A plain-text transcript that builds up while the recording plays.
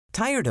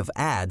Tired of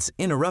ads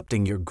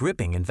interrupting your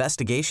gripping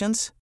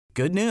investigations?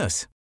 Good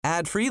news.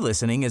 Ad-free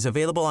listening is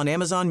available on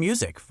Amazon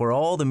Music for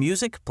all the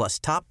music plus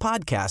top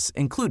podcasts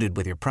included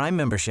with your Prime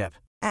membership.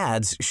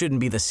 Ads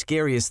shouldn't be the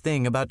scariest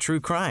thing about true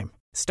crime.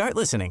 Start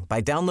listening by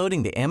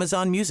downloading the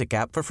Amazon Music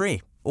app for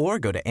free or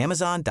go to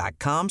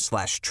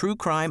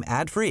amazon.com/truecrime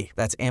ad-free.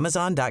 That's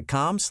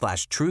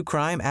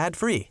amazon.com/truecrime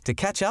ad-free to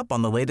catch up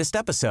on the latest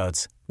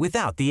episodes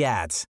without the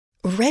ads.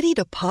 Ready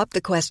to pop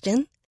the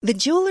question? The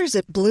jewelers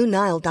at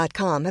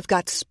BlueNile.com have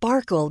got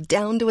sparkle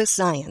down to a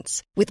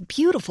science with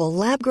beautiful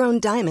lab-grown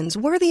diamonds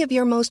worthy of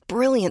your most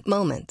brilliant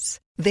moments.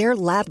 Their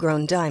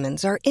lab-grown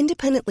diamonds are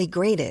independently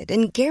graded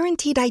and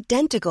guaranteed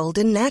identical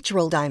to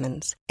natural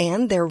diamonds,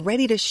 and they're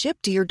ready to ship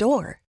to your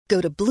door. Go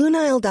to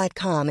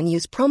BlueNile.com and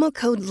use promo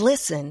code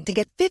LISTEN to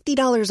get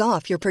 $50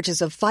 off your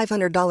purchase of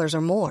 $500 or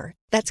more.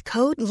 That's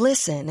code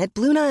LISTEN at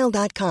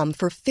BlueNile.com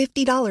for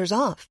 $50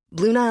 off.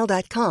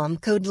 BlueNile.com,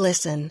 code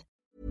LISTEN.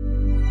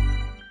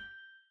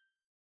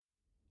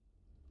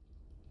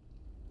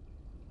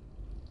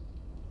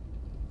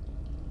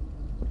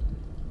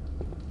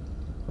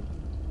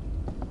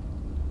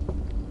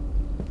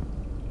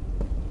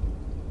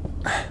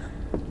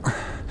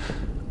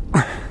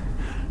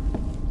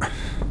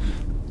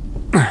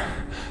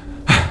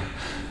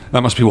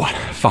 That must be,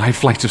 5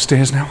 flights of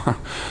stairs now?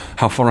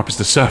 How far up is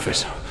the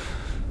surface?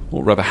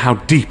 Or rather, how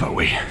deep are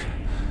we?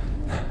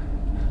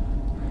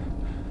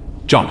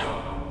 John.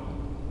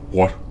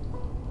 What?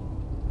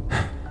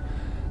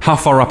 How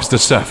far up is the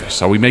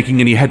surface? Are we making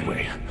any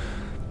headway?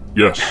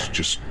 Yes,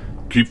 just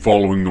keep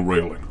following the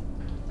railing.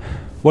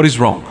 What is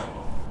wrong?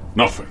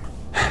 Nothing.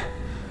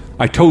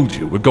 I told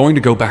you, we're going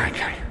to go back.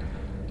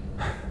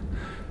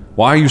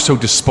 Why are you so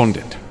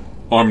despondent?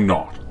 I'm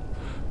not.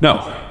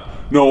 No.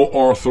 No,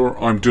 Arthur,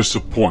 I'm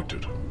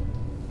disappointed.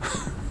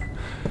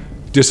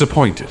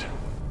 Disappointed?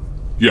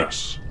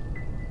 Yes.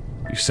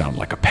 You sound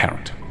like a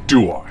parent.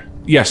 Do I?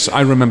 Yes,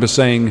 I remember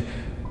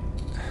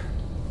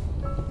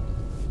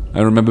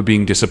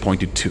being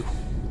disappointed too.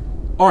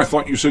 I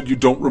thought you said you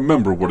don't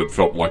remember what it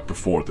felt like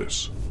before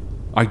this.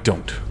 I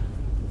don't.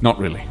 Not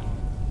really.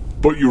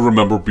 But you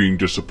remember being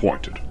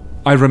disappointed.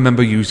 I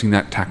remember using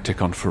that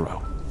tactic on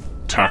Faro.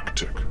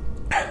 Tactic?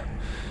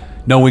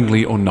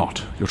 Knowingly or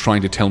not, you're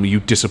trying to tell me you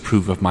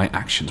disapprove of my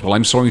actions. Well,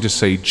 I'm sorry to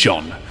say,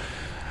 John,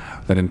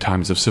 that in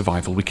times of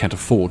survival we can't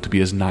afford to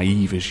be as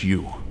naive as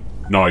you.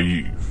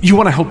 Naive? You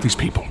want to help these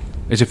people,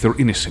 as if they're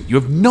innocent. You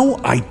have no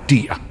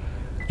idea.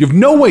 You have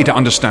no way to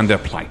understand their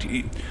plight.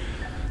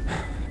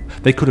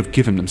 They could have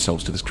given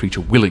themselves to this creature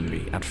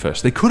willingly at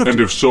first. They could have... And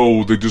if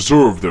so, they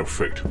deserve their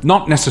fate.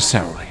 Not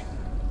necessarily.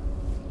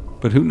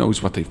 But who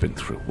knows what they've been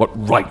through, what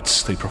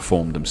rites they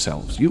performed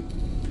themselves.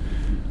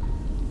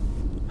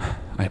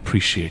 I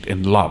appreciate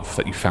and love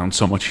that you found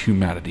so much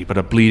humanity, but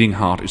a bleeding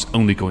heart is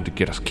only going to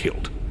get us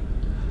killed.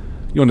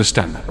 You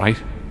understand that,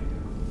 right?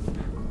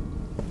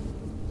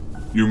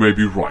 You may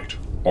be right,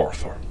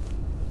 Arthur.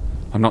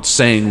 I'm not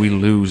saying we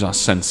lose our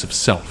sense of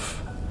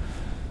self.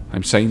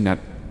 I'm saying that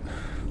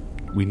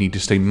we need to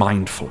stay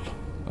mindful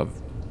of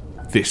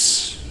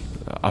this,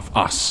 of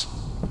us.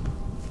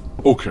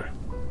 Okay.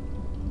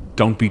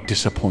 Don't be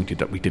disappointed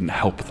that we didn't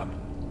help them.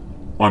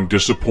 I'm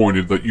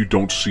disappointed that you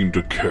don't seem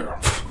to care.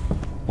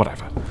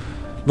 Whatever.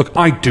 Look,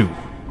 I do.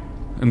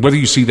 And whether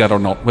you see that or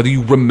not, whether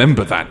you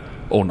remember that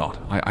or not,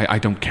 I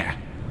don't care.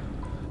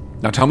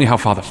 Now tell me how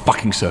far the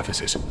fucking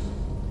surface is.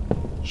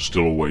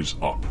 Still a ways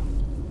up.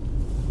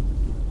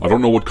 I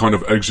don't know what kind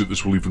of exit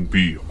this will even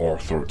be,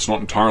 Arthur. It's not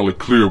entirely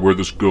clear where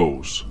this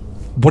goes.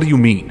 What do you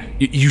mean?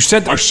 You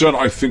said that... I said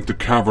I think the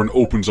cavern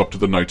opens up to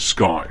the night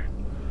sky.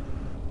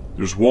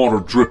 There's water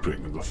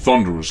dripping and the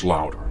thunder is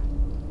louder.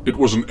 It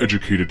was an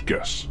educated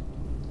guess.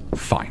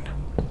 Fine.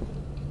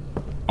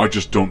 I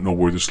just don't know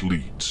where this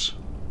leads.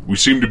 We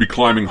seem to be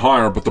climbing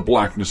higher, but the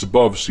blackness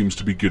above seems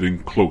to be getting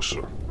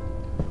closer.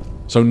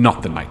 So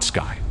not the night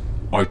sky?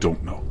 I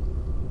don't know.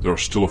 There are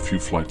still a few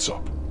flights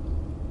up.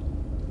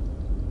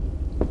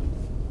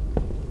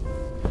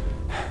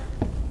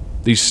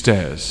 These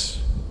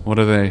stairs, what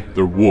are they?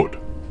 They're wood.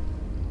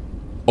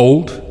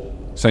 Old?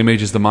 Same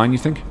age as the mine, you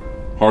think?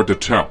 Hard to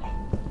tell.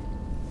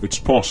 It's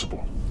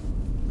possible.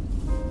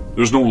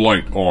 There's no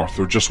light,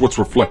 Arthur, just what's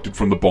reflected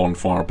from the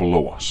bonfire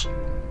below us.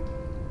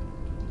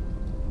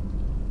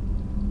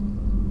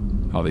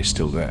 Are they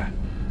still there?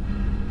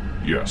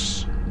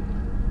 Yes.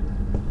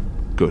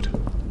 Good.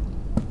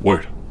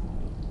 Wait.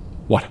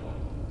 What?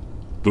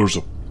 There's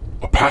a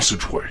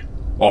passageway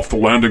off the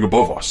landing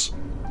above us.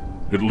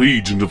 It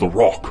leads into the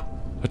rock.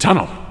 A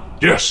tunnel?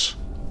 Yes.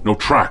 No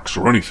tracks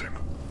or anything.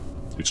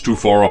 It's too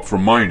far up for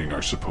mining,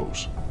 I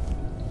suppose.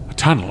 A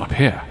tunnel up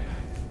here?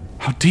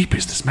 How deep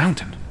is this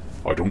mountain?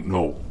 I don't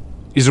know.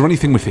 Is there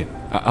anything within?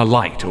 A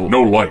light or...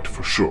 No light,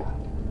 for sure.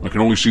 I can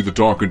only see the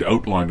darkened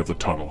outline of the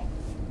tunnel.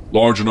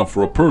 Large enough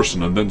for a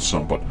person and then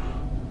some, but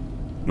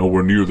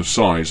nowhere near the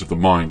size of the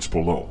mines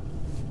below.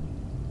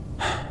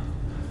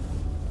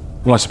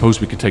 Well, I suppose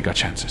we can take our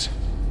chances.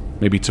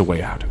 Maybe it's a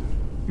way out.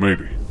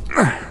 Maybe.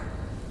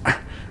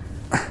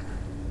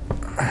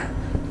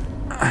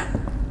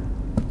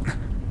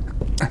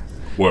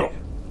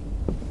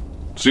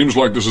 Seems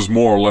like this is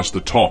more or less the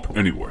top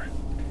anyway.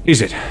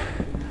 Is it?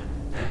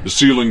 The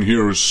ceiling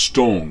here is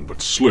stone, but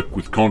slick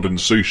with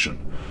condensation.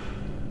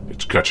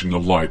 It's catching the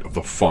light of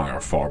the fire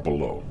far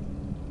below.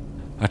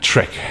 A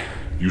trick.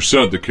 You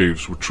said the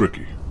caves were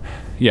tricky.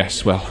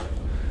 Yes, well,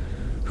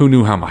 who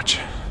knew how much?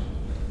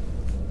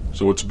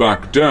 So it's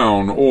back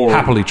down, or...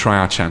 Happily try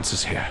our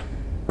chances here.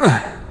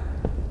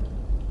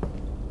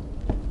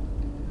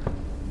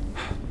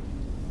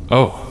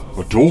 Oh.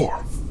 A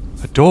door.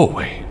 A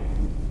doorway.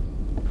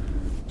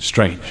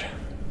 Strange.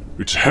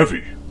 It's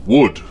heavy,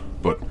 wood,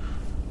 but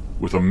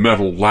with a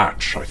metal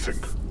latch, I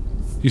think.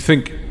 You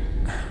think...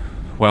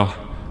 Well...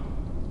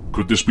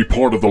 Could this be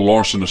part of the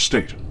Larson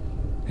estate?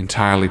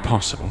 Entirely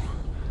possible.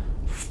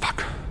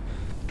 Fuck.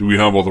 Do we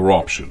have other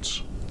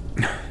options?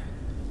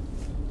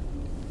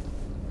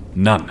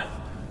 None.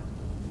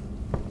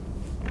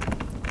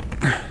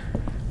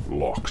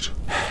 Locked.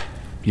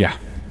 Yeah.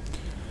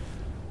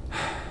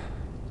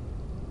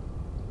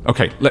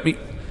 Okay,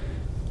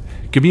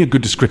 give me a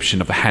good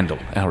description of the handle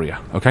area,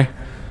 okay?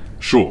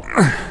 Sure.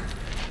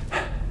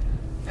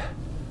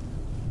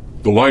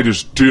 The light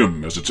is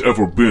dim as it's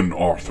ever been,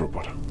 Arthur,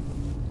 but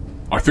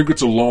I think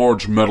it's a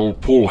large metal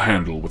pull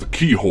handle with a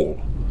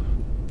keyhole.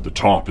 The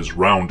top is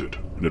rounded,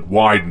 and it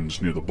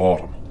widens near the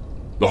bottom.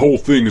 The whole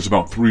thing is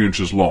about 3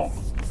 inches long.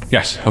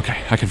 Yes,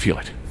 okay, I can feel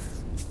it.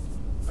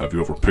 Have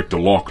you ever picked a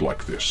lock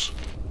like this?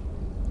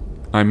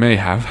 I may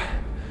have.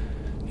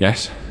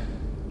 Yes.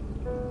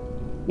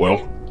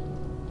 Well?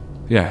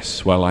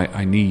 Yes, well, I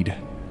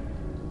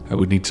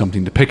would need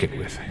something to pick it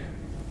with.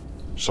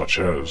 Such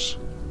as?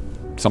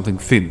 Something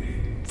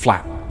thin,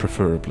 flat,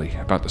 preferably,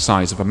 about the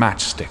size of a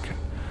matchstick.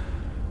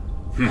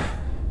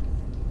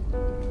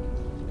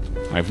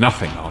 I have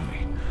nothing on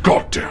me.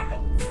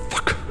 Goddamn.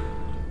 Fuck.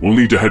 We'll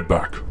need to head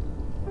back.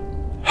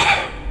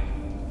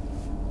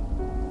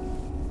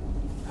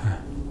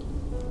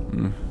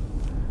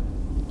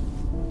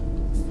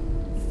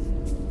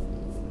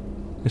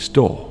 This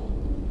door,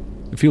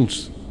 it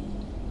feels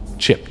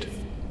chipped.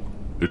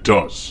 It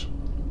does.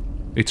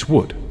 It's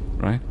wood,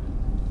 right?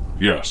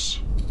 Yes.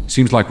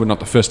 Seems like we're not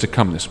the first to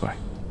come this way.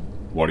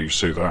 Why do you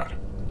say that?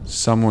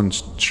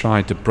 Someone's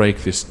tried to break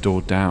this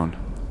door down.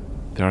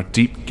 There are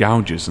deep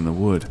gouges in the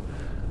wood.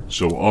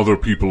 So other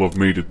people have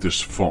made it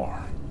this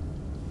far.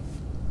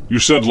 You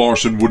said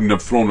Larson wouldn't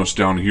have thrown us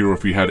down here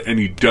if he had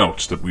any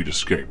doubts that we'd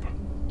escape.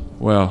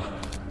 Well,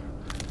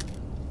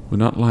 we're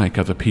not like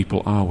other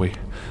people, are we?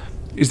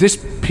 Is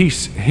this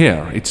piece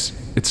here, it's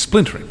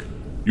splintering?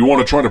 You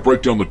want to try to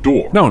break down the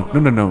door? No,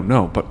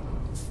 but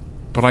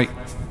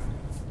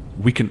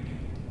we can...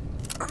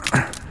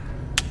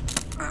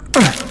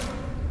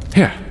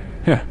 Here.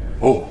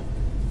 Oh.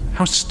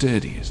 How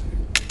sturdy is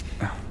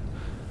it?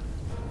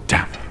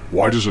 Damn.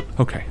 Why does it...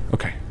 Okay.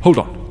 Hold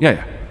on.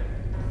 Yeah.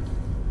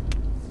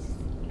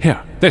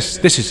 Here.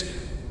 This is...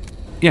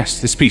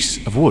 Yes, this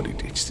piece of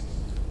wood. It's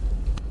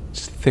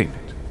thin.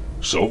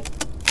 So?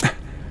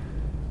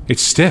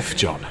 It's stiff,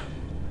 John.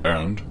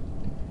 And?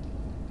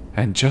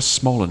 And just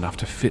small enough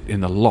to fit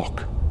in the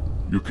lock.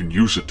 You can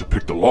use it to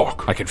pick the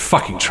lock. I can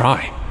fucking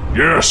try.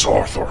 Yes,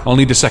 Arthur. I'll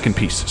need a second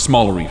piece,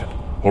 smaller even.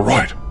 All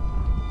right.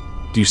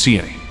 Do you see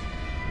any?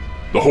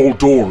 The whole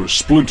door is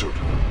splintered.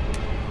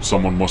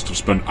 Someone must have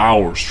spent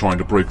hours trying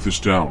to break this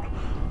down.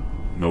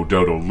 No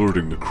doubt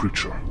alerting the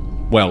creature.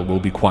 Well, we'll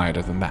be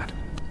quieter than that.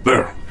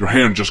 There, your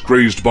hand just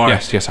grazed by...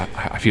 Yes,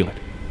 I feel it.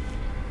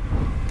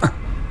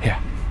 Here.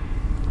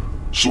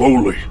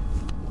 Slowly.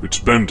 It's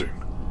bending.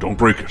 Don't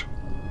break it.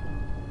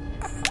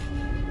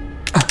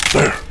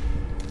 There.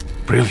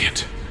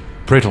 Brilliant.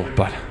 Brittle,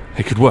 but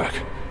it could work.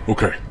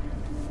 Okay.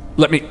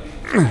 Let me...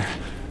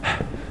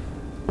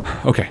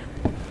 Okay.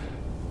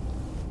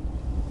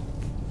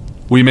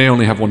 We may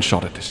only have one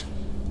shot at this.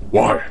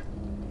 Why?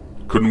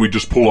 Couldn't we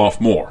just pull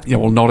off more? Yeah,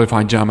 well, not if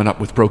I jam it up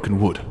with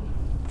broken wood.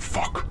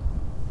 Fuck.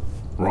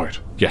 Right.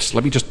 Yes,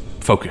 let me just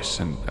focus,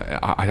 and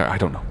I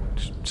don't know.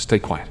 Just stay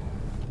quiet.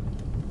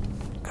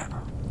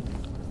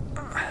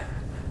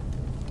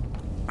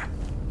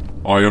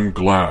 I am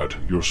glad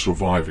you're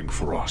surviving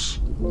for us.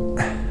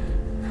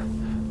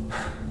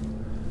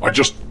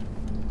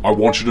 I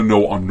want you to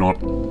know I'm not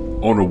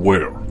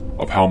unaware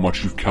of how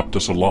much you've kept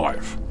us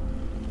alive.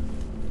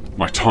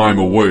 My time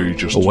away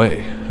just...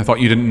 Away? I thought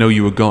you didn't know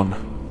you were gone.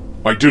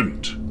 I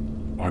didn't.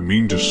 I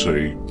mean to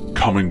say,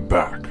 coming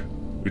back.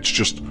 It's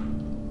just...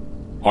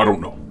 I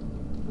don't know.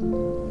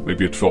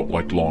 Maybe it felt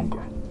like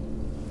longer.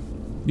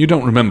 You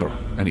don't remember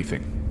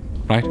anything,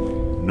 right?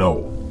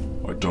 No,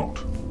 I don't.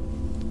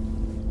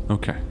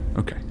 Okay.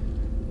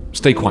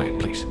 Stay quiet,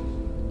 please.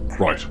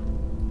 Right.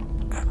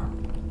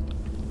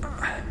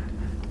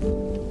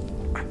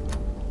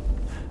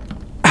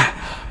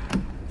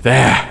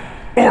 There.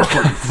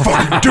 Arthur, you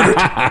fucking did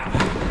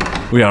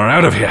it! We are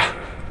out of here.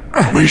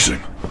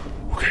 Amazing.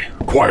 Okay,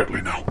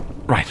 quietly now.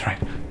 Right.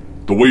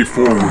 The way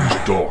forward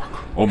is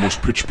dark,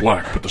 almost pitch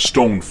black, but the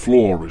stone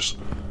floor is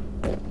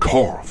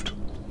carved,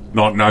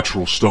 not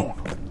natural stone.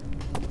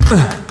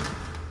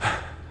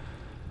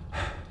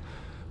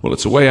 Well,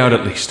 it's a way out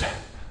at least.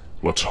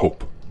 Let's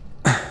hope.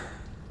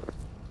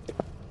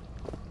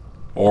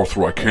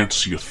 Arthur, I can't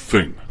see a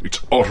thing. It's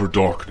utter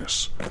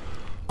darkness.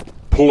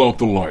 Pull out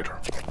the lighter.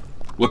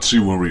 Let's see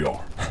where we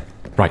are.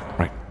 Right.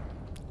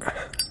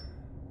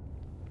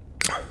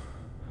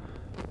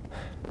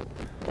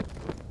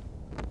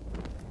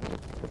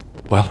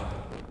 Well?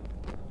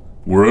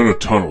 We're in a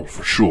tunnel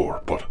for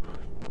sure, but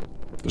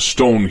the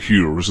stone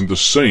here isn't the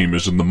same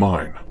as in the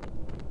mine.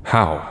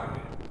 How?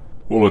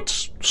 Well,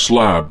 it's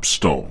slab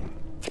stone.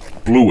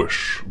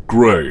 Bluish,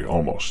 gray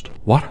almost.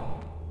 What?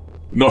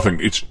 Nothing,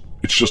 it's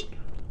just...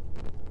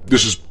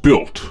 This is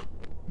built.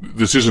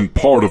 This isn't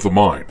part of the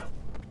mine.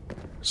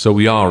 So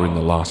we are in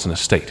the Larson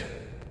estate?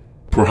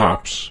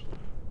 Perhaps.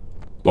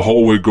 The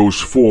hallway goes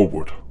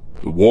forward.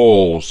 The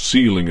walls,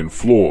 ceiling, and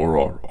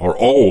floor are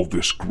all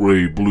this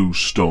gray-blue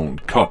stone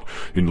cut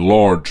in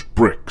large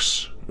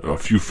bricks, a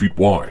few feet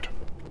wide.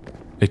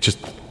 It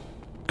just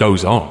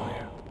goes on.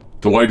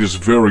 The light is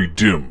very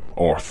dim,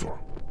 Arthur.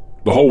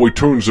 The hallway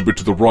turns a bit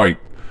to the right,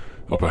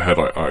 up ahead,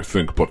 I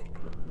think, but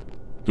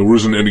there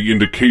isn't any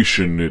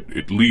indication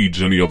it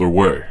leads any other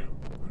way.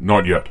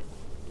 Not yet.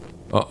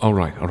 All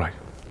right.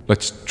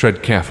 Let's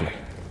tread carefully.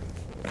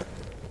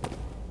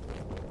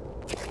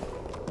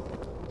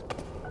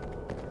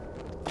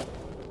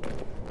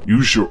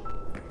 Use your...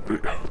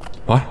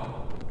 What?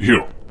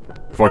 Here.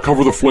 If I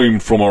cover the flame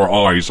from our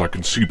eyes, I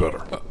can see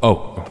better.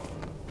 Oh,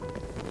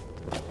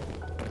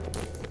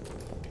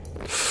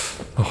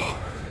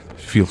 it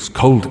feels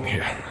cold in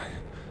here.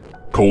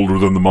 Colder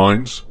than the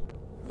mines?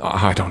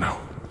 I don't know.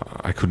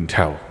 I couldn't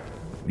tell.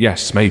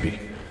 Yes, maybe.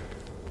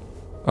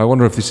 I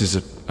wonder if this is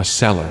a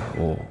cellar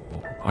or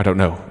I don't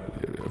know,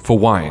 for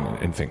wine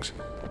and things.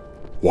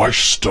 Why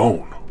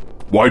stone?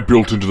 Why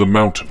built into the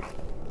mountain?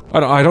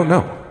 I don't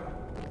know.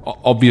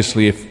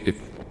 Obviously, if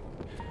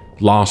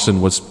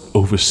Larson was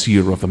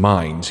overseer of the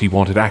mines, he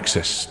wanted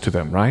access to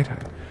them, right?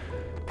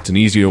 It's an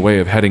easier way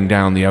of heading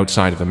down the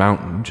outside of the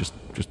mountain. Just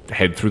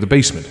head through the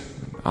basement.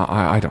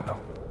 I don't know.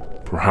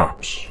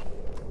 Perhaps.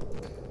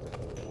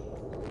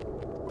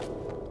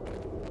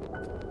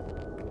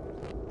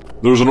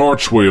 There's an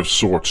archway of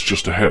sorts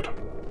just ahead.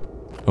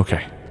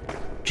 Okay.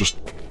 Just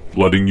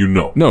letting you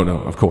know. No,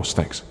 of course,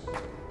 thanks.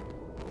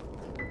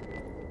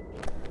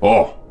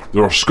 Oh,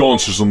 there are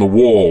sconces on the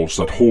walls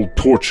that hold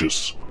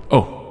torches.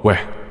 Oh,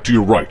 where? To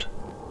your right.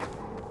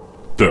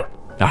 There.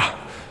 Ah.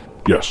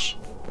 Yes.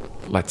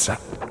 Let's,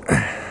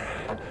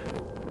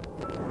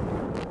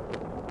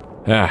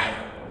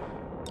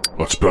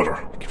 That's better.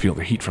 I can feel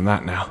the heat from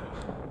that now.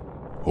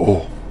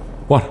 Oh.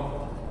 What?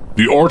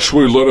 The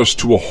archway led us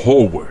to a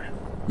hallway.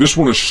 This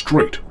one is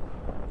straight.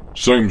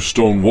 Same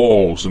stone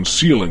walls and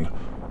ceiling,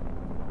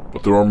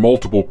 but there are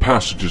multiple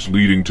passages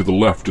leading to the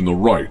left and the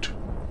right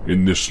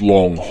in this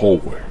long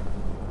hallway.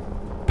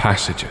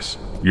 Passages?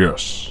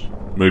 Yes,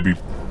 maybe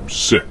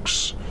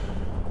 6.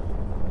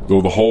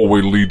 Though the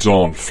hallway leads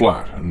on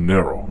flat and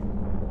narrow,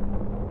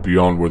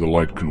 beyond where the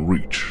light can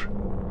reach.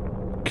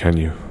 Can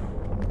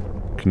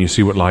you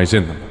see what lies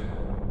in them?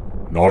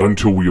 Not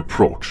until we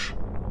approach.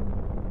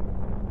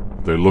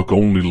 They look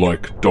only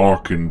like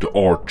darkened,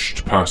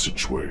 arched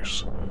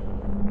passageways.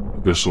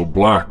 Abyssal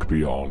black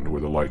beyond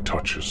where the light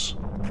touches.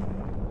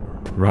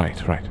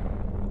 Right.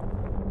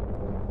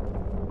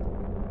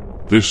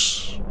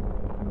 This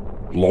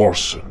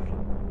Larson,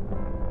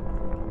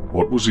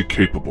 what was he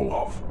capable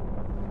of?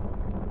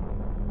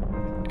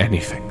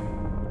 Anything.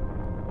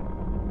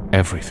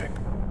 Everything.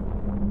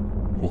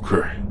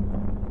 Okay.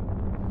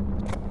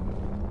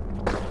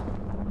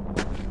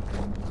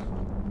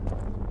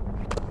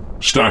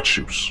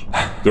 Statues.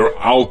 There are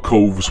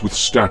alcoves with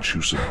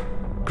statues in them.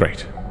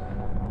 Great.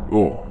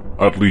 Oh,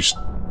 at least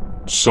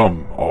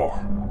some are.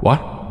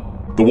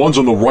 What? The ones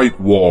on the right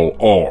wall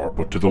are,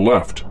 but to the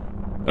left,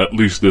 at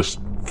least this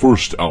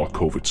first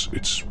alcove,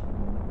 it's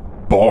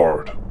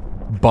barred.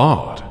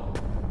 Barred?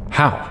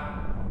 How?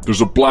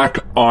 There's a black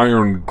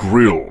iron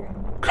grill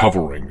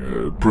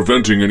covering,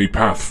 preventing any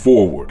path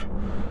forward.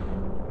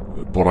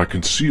 But I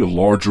can see a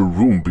larger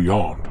room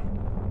beyond.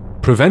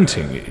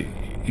 Preventing?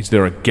 Is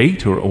there a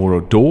gate or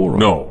a door? Or...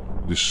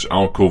 No, this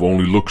alcove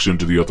only looks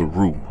into the other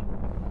room.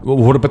 Well,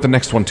 what about the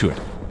next one to it?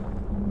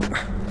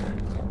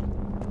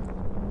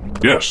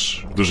 Yes,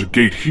 there's a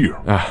gate here.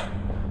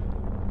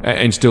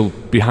 And still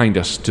behind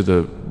us to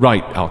the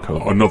right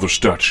alcove. Another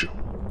statue.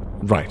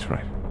 Right.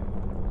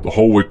 The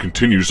hallway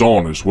continues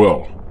on as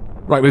well.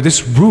 Right, but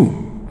this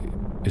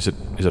room, is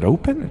it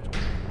open?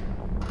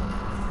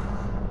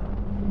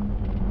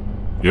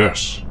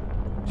 Yes.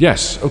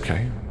 Yes,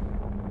 okay.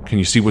 Can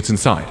you see what's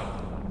inside?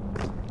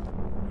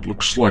 It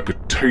looks like a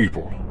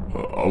table,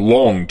 a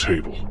long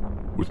table,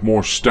 with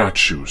more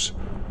statues,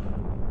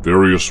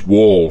 various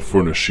wall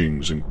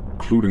furnishings,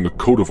 including a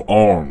coat of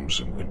arms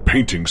and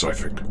paintings, I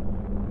think.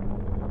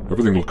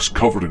 Everything looks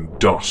covered in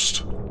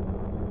dust.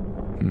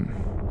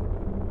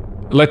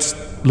 Let's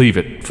leave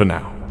it for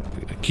now.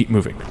 Keep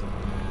moving.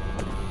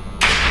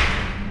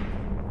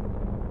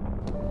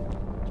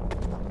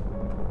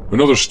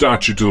 Another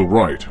statue to the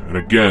right, and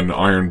again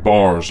iron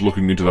bars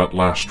looking into that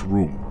last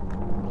room.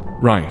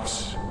 Right.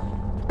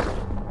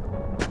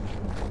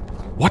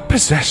 What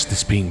possessed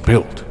this being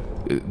built?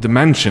 The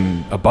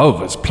mansion above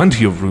has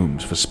plenty of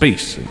rooms for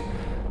space, and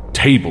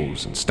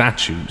tables and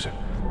statues.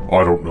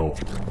 I don't know,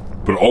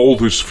 but all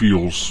this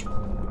feels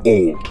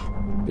old.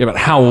 Yeah, but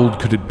how old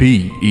could it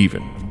be,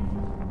 even?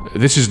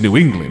 This is New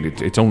England.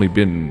 It's only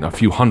been a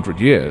few hundred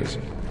years.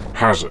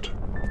 Has it?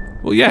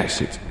 Well,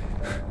 yes, it's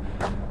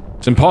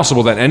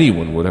impossible that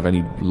anyone would have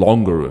any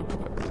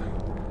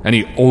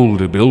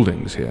older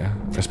buildings here,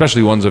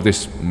 especially ones of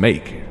this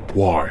make.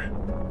 Why?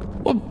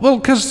 Well,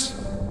 because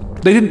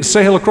they didn't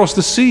sail across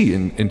the sea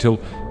until...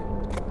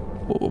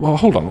 Well,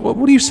 hold on, what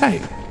are you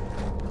saying?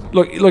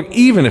 Look,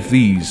 even if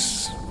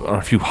these are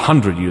a few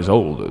hundred years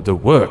old, the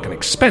work and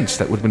expense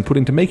that would have been put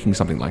into making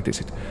something like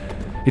this,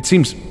 it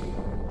seems...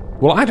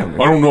 Well, I don't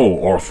know. I don't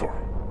know, Arthur.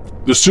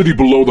 The city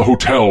below the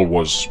hotel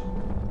was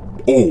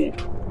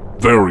old.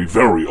 Very,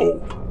 very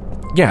old.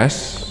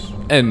 Yes,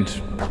 and...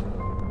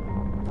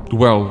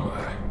 Well...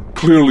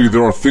 Clearly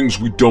there are things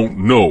we don't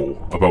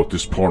know about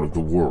this part of the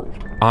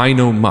world. I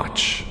know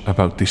much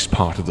about this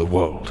part of the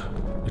world.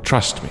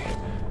 Trust me.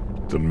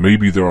 Then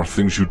maybe there are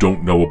things you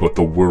don't know about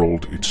the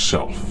world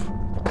itself.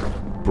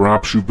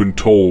 Perhaps you've been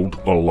told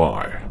a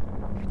lie.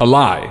 A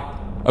lie?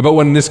 About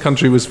when this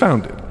country was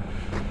founded?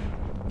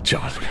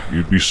 John.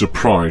 You'd be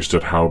surprised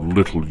at how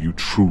little you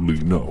truly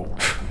know.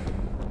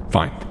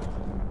 Fine.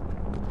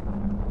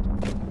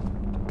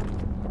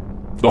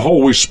 The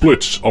hallway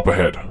splits up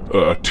ahead,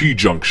 a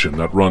T-junction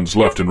that runs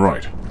left and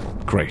right.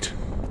 Great.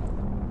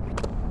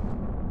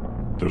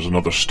 There's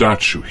another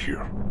statue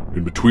here,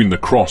 in between the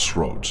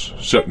crossroads,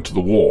 set into the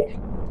wall.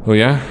 Oh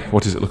yeah?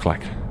 What does it look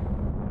like?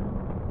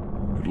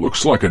 It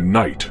looks like a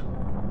knight,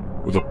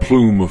 with a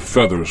plume of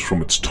feathers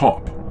from its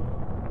top.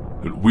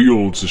 It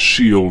wields a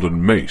shield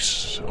and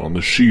mace. On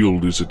the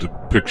shield is a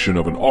depiction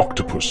of an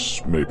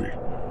octopus, maybe.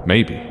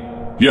 Maybe?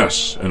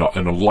 Yes, and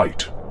a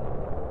light.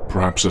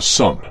 Perhaps a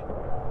sun.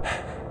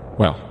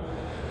 Well,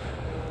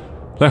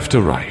 left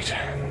or right.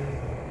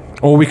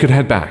 Or we could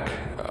head back.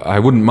 I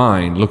wouldn't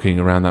mind looking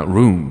around that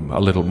room a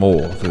little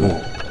more.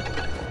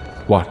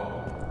 What?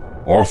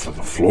 Arthur,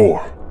 the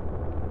floor.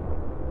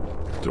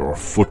 There are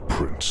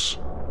footprints.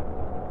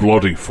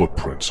 Bloody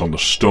footprints on the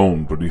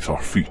stone beneath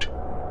our feet.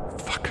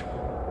 Fuck.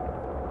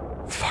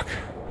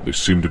 They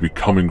seem to be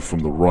coming from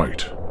the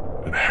right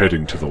and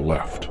heading to the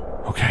left.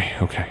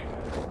 Okay.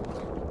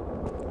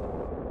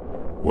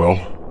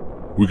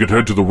 Well, we could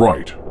head to the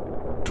right,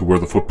 to where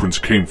the footprints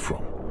came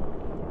from.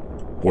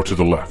 Or to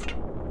the left.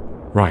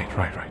 Right.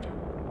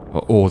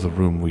 Or the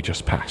room we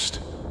just passed.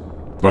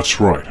 That's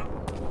right.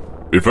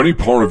 If any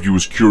part of you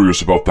is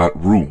curious about that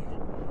room,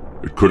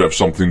 it could have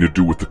something to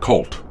do with the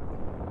cult.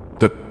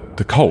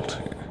 The cult?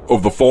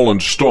 Of the fallen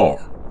star,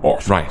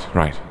 Arthur.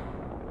 Right.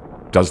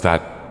 Does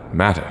that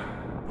matter?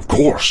 Of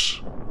course.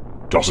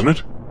 Doesn't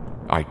it?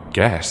 I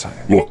guess.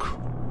 Look,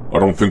 I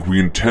don't think we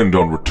intend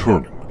on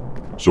returning.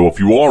 So if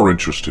you are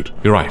interested...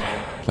 You're right.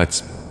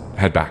 Let's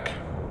head back.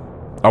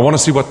 I want to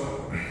see what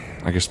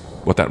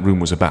that room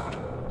was about.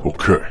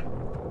 Okay.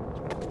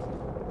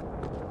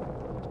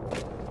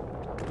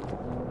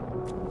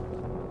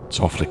 It's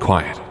awfully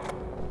quiet.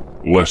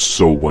 Less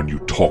so when you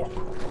talk.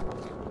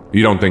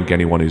 You don't think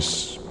anyone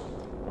is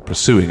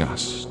pursuing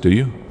us, do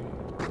you?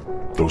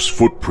 Those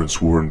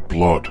footprints were in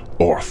blood,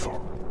 Arthur.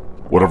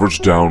 Whatever's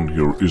down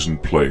here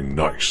isn't playing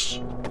nice.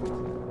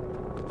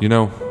 You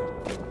know,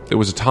 there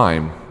was a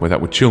time where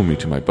that would chill me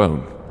to my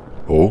bone.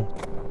 Oh?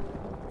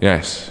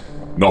 Yes.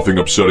 Nothing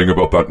upsetting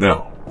about that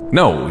now?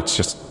 No, it's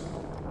just...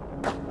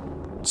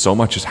 so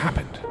much has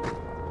happened.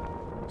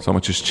 So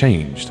much has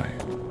changed.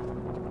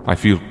 I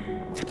feel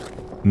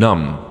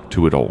numb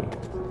to it all.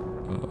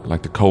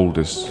 Like the cold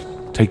has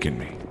taken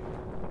me.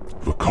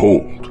 The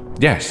cold?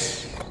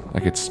 Yes.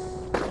 Like it's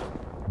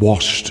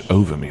washed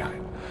over me.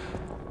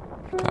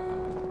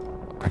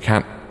 I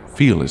can't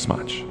feel as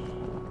much.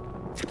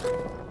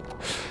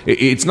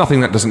 It's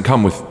nothing that doesn't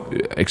come with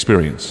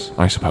experience,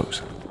 I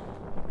suppose.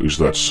 Is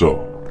that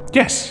so?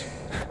 Yes.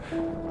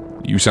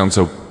 You sound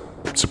so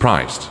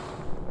surprised.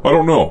 I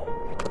don't know.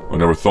 I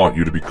never thought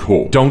you to be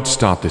cold. Don't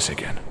start this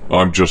again.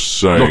 I'm just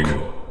saying...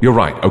 Look, you're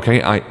right,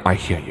 okay? I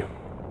hear you.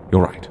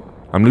 You're right.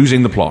 I'm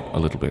losing the plot a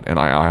little bit, and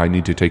I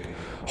need to take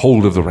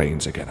hold of the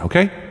reins again,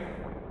 okay?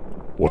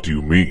 What do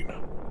you mean?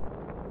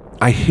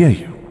 I hear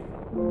you.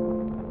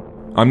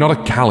 I'm not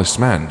a callous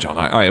man, John.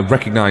 I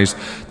recognize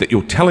that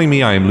you're telling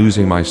me I am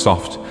losing my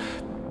soft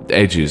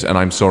edges, and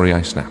I'm sorry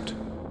I snapped.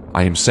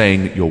 I am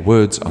saying that your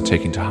words are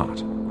taken to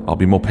heart. I'll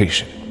be more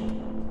patient.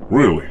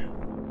 Really?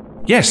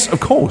 Yes, of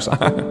course.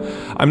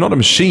 I'm not a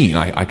machine.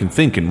 I can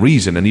think and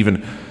reason, and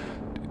even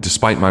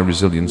despite my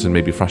resilience and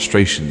maybe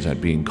frustrations at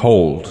being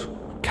called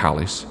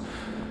callous,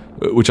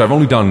 which I've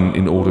only done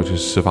in order to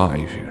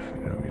survive,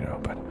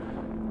 but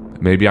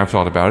maybe I've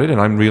thought about it and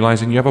I'm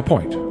realizing you have a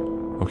point.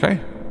 Okay?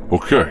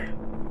 Okay.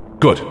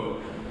 Good.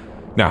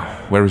 Now,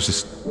 where is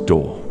this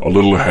door? A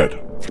little ahead.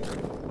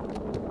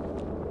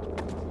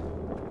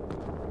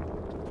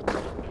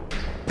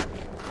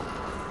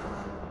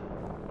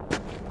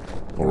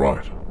 All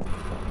right.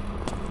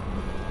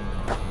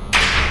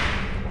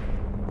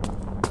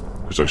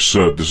 As I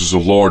said, this is a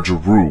larger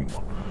room.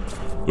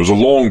 There's a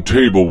long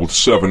table with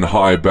 7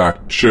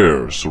 high-backed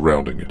chairs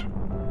surrounding it.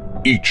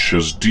 Each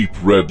has deep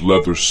red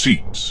leather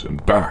seats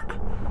and back,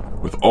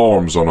 with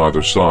arms on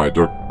either side.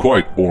 They're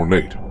quite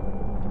ornate.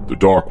 The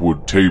dark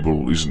wood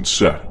table isn't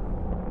set.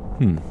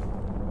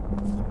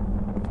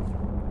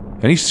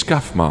 Any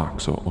scuff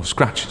marks or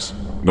scratches?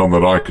 None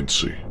that I can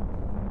see.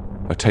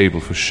 A table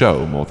for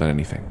show more than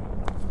anything.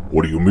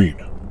 What do you mean?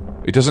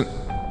 It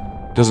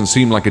doesn't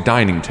seem like a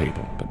dining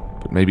table,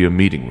 but maybe a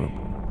meeting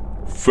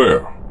room.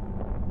 Fair.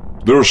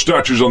 There are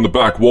statues on the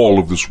back wall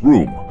of this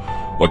room,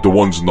 like the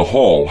ones in the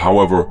hall.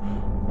 However,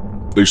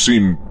 they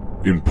seem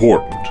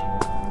important.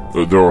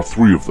 There are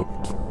 3 of them.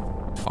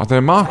 Are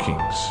there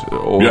markings?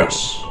 Or...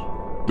 Yes.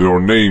 There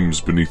are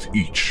names beneath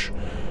each.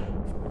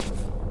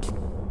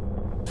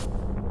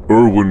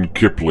 Irwin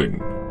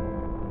Kipling,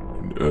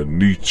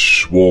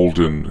 Nietzsche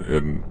Walden,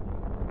 and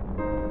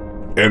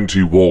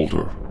N.T.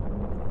 Walder.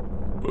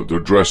 They're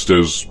dressed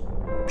as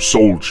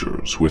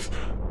soldiers with...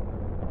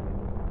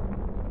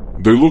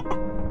 They look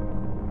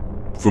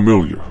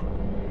familiar.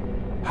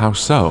 How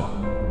so?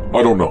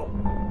 I don't know.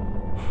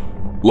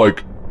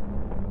 Like...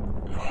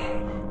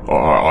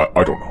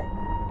 I don't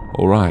know.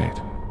 All right.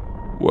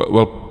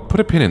 Well, put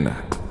a pin in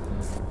that.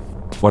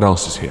 What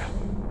else is here?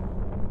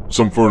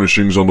 Some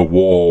furnishings on the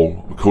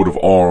wall, a coat of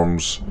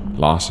arms.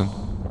 Larson?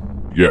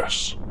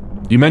 Yes.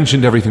 You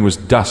mentioned everything was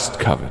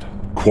dust-covered.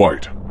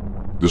 Quite.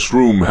 This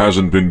room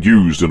hasn't been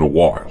used in a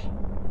while.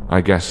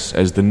 I guess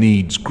as the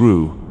needs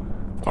grew.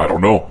 I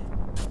don't know.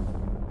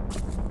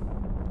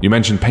 You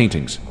mentioned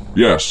paintings.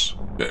 Yes,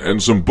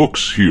 and some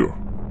books here.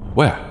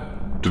 Where?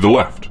 To the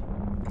left.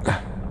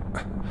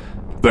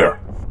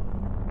 There.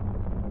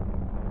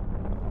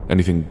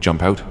 Anything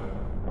jump out?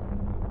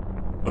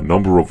 A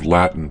number of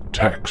Latin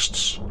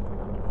texts.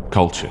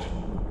 Cultured.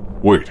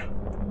 Wait.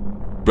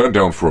 Bend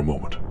down for a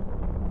moment.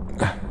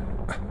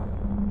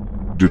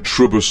 De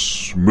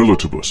tribus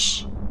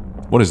militibus.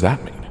 What does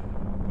that mean?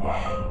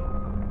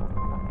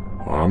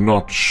 I'm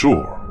not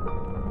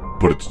sure,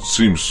 but it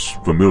seems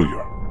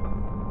familiar.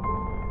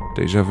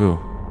 Deja vu.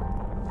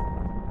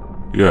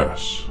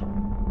 Yes.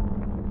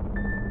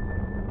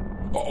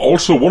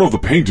 Also, one of the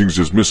paintings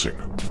is missing.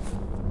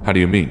 How do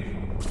you mean?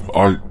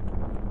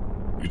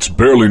 It's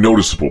barely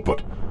noticeable,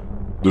 but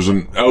there's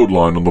an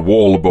outline on the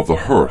wall above the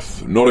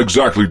hearth. Not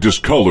exactly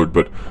discolored,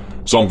 but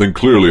something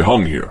clearly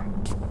hung here.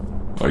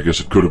 I guess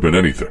it could have been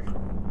anything.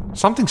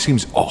 Something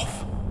seems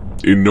off.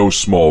 In no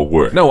small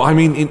way. No, I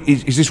mean,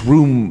 is this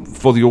room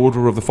for the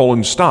Order of the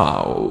Fallen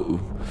Star?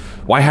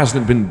 Why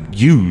hasn't it been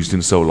used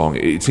in so long?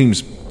 It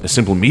seems a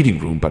simple meeting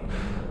room, but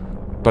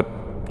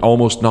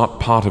almost not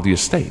part of the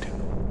estate.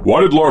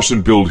 Why did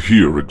Larson build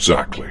here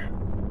exactly?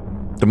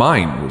 The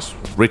mine was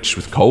rich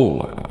with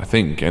coal, I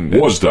think, and...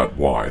 Was that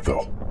why,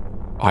 though?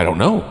 I don't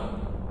know.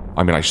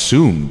 I mean, I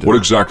assumed... What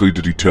exactly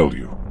did he tell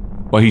you?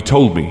 Well, he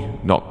told me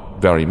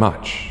not very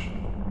much.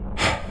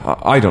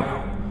 I don't know.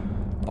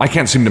 I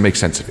can't seem to make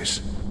sense of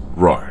this.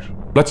 Right.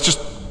 Let's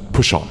just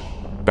push on,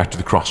 back to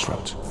the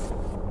crossroads.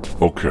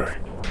 Okay.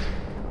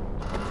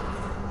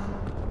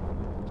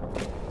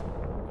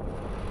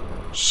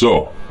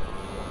 So,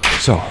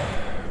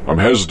 I'm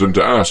hesitant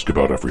to ask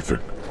about everything.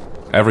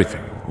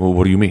 Everything? Well,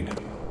 what do you mean?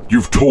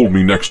 You've told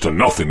me next to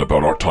nothing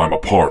about our time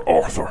apart,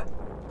 Arthur.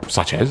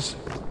 Such as?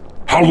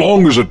 How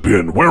long has it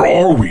been? Where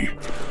are we?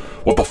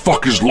 What the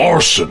fuck is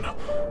Larson?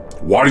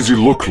 Why does he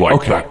look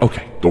like that?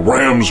 Okay. The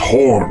ram's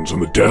horns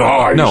and the dead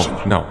eyes.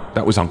 No,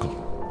 that was Uncle.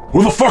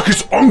 Who the fuck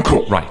is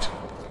Uncle? Right.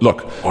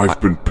 Look,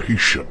 I've been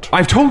patient.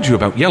 I've told you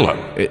about Yellow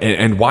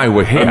and why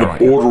we're here. And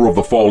the Order of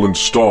the Fallen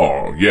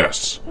Star,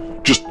 yes.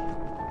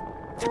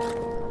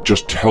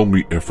 Just tell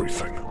me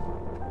everything.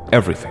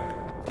 Everything.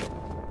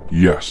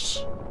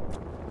 Yes.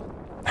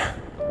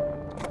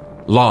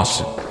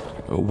 Larson.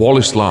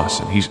 Wallace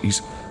Larson.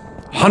 He's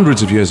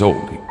hundreds of years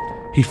old.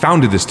 He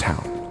founded this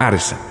town,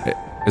 Addison,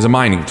 as a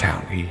mining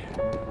town.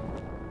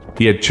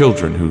 He had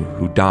children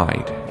who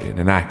died in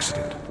an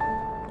accident.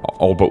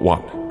 All but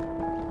one.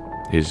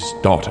 His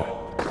daughter,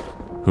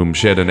 whom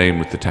shared a name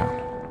with the town.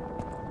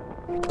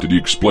 Did he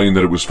explain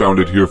that it was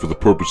founded here for the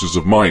purposes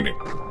of mining?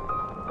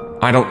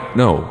 I don't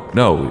know.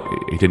 No,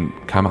 it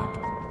didn't come up.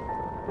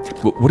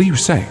 What are you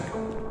saying?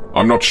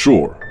 I'm not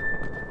sure.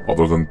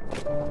 Other than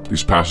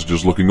these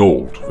passages looking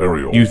old,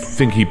 very old. You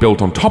think he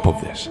built on top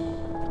of this?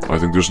 I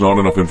think there's not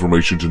enough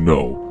information to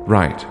know.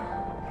 Right.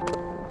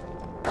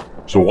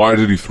 So why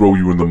did he throw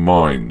you in the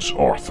mines,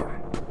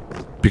 Arthur?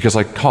 Because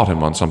I caught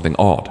him on something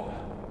odd.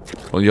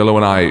 Well, Yellow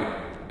and I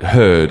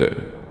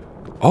heard...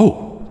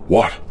 Oh!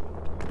 What?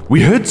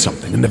 We heard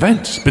something in the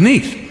vents,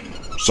 beneath.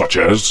 Such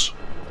as?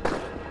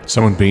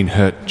 Someone being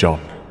hurt,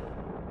 John.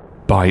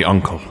 By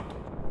Uncle.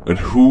 And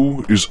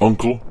who is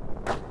Uncle?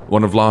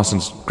 One of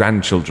Larson's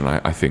grandchildren,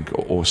 I think,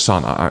 or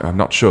son. I'm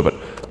not sure, but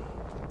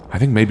I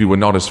think maybe we're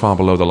not as far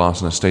below the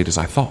Larson estate as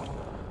I thought.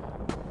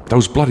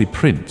 Those bloody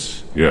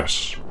prints.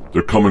 Yes,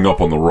 they're coming up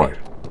on the right.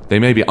 They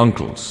may be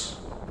Uncle's,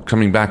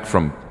 coming back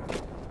from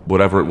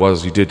whatever it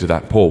was he did to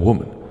that poor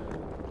woman.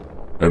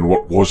 And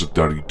what was it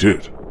that he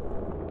did?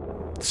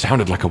 It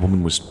sounded like a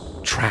woman was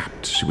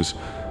trapped. She was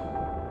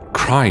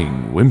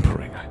crying,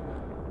 whimpering.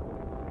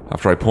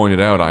 After I pointed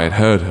out I had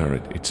heard her,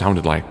 it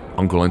sounded like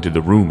Uncle entered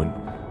the room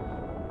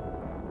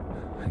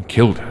and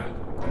killed her.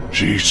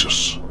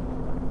 Jesus.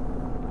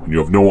 And you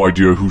have no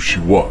idea who she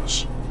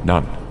was?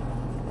 None.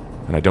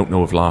 And I don't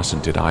know if Larson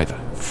did either.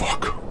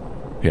 Fuck.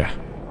 Yeah.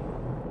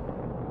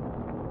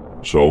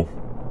 So,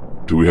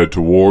 do we head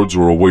towards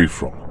or away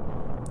from?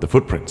 The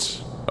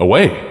footprints.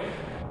 Away.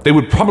 They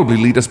would probably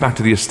lead us back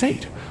to the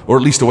estate, or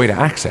at least a way to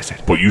access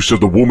it. But you said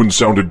the woman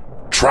sounded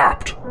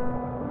trapped.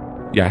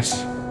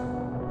 Yes.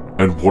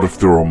 And what if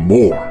there are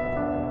more?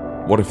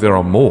 What if there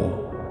are more?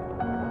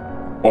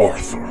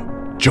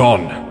 Arthur.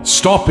 John,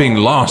 stopping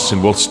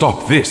Larson will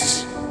stop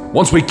this.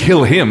 Once we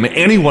kill him,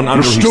 anyone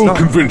under his You're still thumb...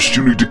 convinced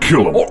you need to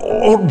kill him?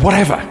 Or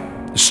whatever.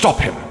 Stop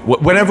him.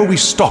 Whenever we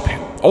stop him,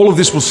 all of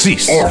this will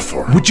cease.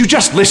 Arthur. Would you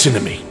just listen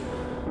to me?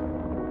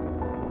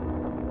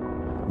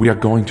 We are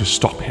going to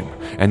stop him,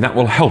 and that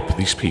will help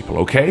these people,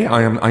 okay?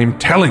 I am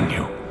telling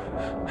you.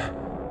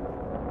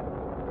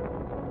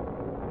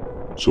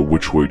 So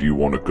which way do you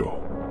want to go?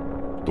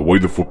 The way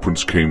the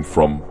footprints came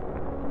from,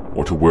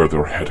 or to where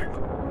they're heading?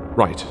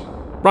 Right,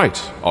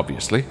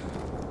 obviously.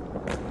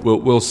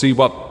 We'll see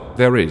what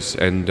there is,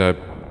 and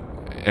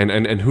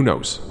who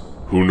knows?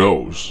 Who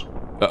knows?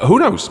 Who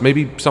knows?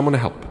 Maybe someone to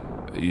help.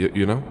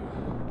 You know?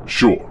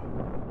 Sure.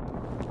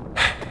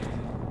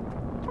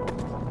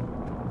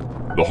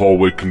 The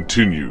hallway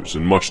continues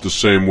in much the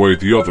same way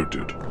the other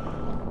did.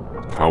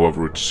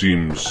 However, it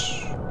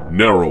seems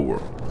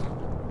narrower,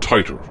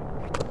 tighter,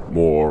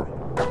 more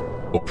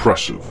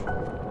oppressive.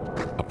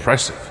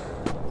 Oppressive?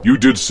 You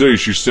did say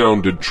she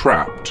sounded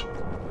trapped,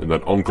 and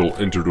that Uncle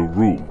entered a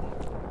room.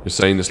 You're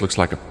saying this looks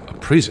like a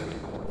prison?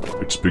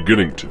 It's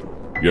beginning to,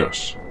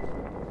 yes.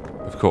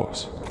 Of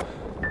course.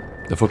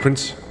 The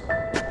footprints?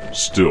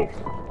 Still.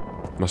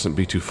 Mustn't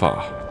be too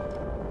far.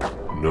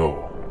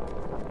 No.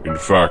 In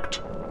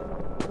fact,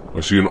 I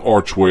see an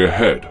archway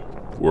ahead,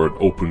 where it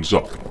opens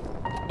up.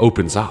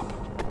 Opens up?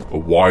 A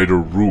wider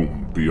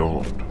room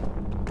beyond.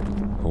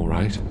 All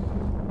right.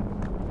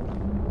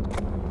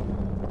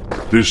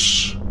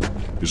 This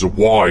is a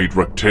wide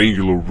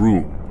rectangular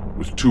room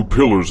with 2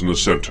 pillars in the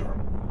center.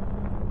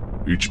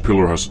 Each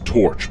pillar has a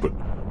torch, but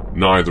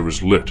neither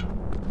is lit.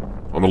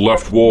 On the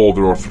left wall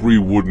there are 3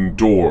 wooden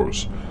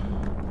doors,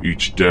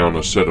 each down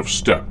a set of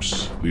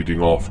steps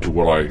leading off to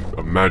what I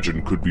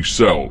imagine could be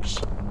cells.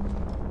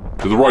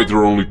 To the right there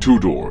are only 2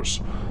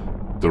 doors.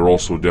 They're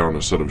also down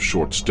a set of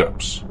short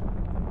steps.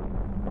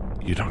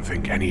 You don't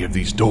think any of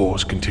these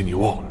doors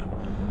continue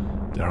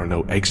on? There are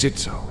no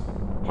exits, so...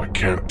 I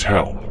can't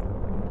tell.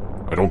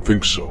 I don't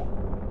think so.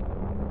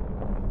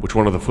 Which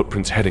one are the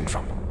footprints heading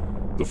from?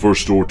 The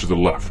first door to the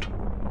left.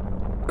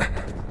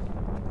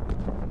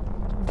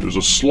 There's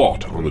a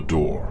slot on the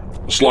door.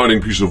 A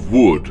sliding piece of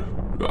wood,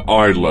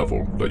 eye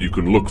level, that you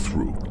can look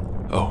through.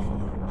 Oh.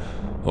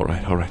 All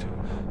right.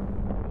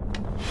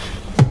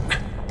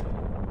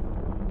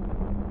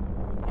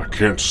 I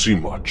can't see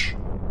much.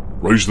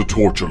 Raise the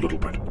torch a little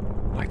bit.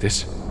 Like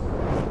this?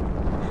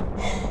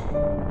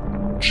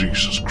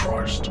 Jesus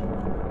Christ.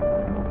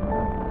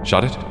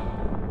 Shut it?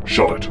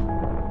 Shut it.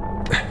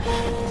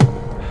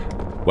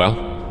 Well?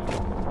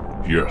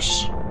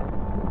 Yes.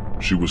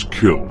 She was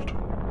killed.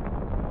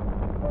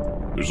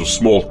 There's a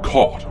small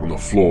cot on the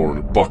floor in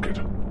a bucket.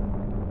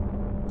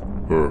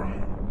 Her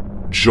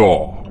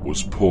jaw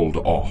was pulled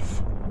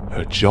off.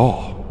 Her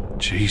jaw?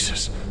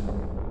 Jesus.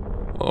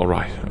 All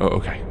right.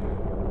 Okay.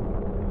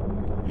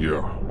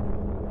 Yeah.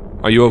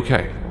 Are you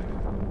okay?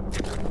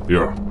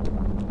 Yeah.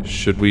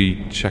 Should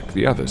we check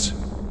the others?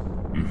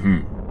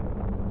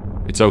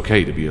 Mm-hmm. It's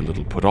okay to be a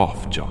little put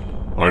off, John.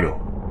 I know.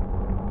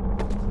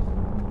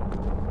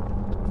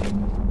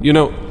 You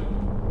know,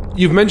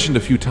 you've mentioned a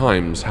few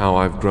times how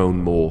I've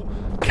grown more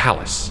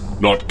callous.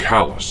 Not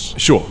callous.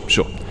 Sure.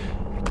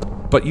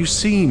 But you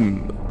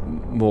seem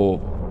more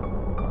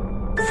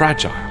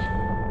fragile.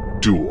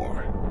 Do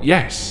I?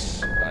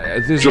 Yes.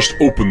 Just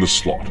open the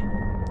slot.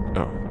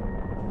 Oh.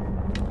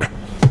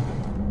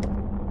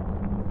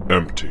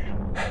 Empty.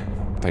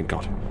 Thank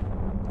God.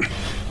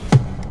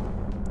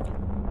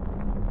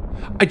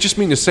 I just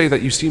mean to say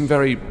that you seem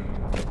very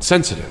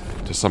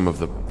sensitive to some of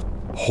the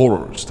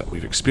horrors that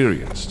we've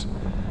experienced.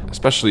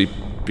 Especially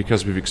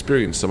because we've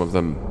experienced some of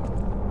them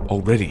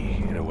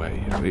already, in a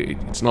way.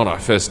 It's not our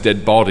first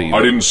dead body.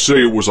 I didn't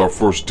say it was our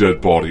first dead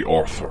body,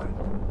 Arthur.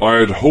 I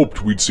had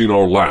hoped we'd seen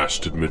our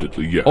last,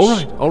 admittedly, yes.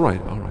 All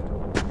right.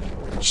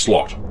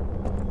 Slot.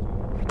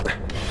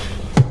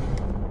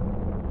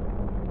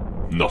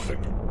 Nothing.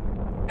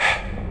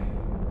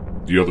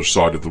 The other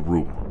side of the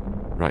room.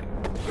 Right.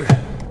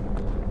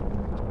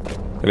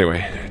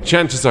 Anyway,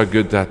 chances are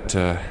good that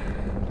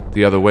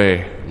the other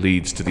way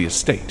leads to the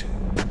estate.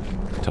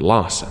 To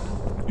Larson.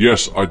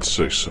 Yes, I'd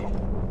say so.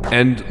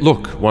 And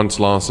look, once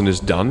Larson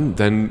is done,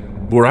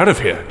 then we're out of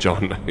here,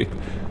 John.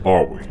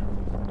 Are we?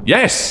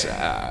 Yes,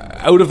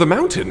 out of the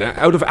mountain,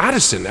 out of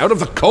Addison, out of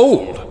the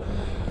cold.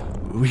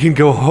 We can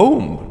go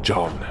home,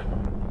 John.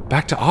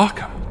 Back to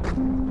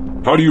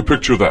Arkham. How do you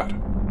picture that?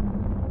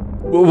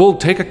 We'll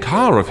take a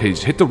car of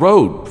his, hit the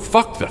road,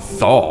 fuck the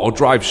thaw,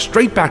 drive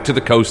straight back to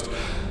the coast.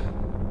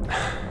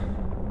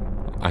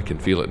 I can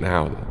feel it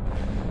now.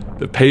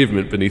 The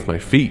pavement beneath my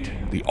feet,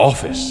 the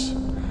office,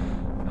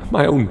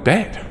 my own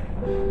bed.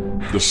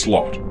 The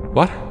slot.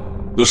 What?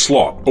 The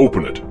slot.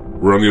 Open it.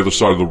 We're on the other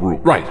side of the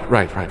room. Right.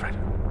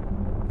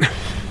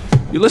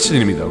 You're listening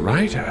to me, though,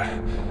 right?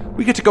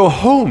 We get to go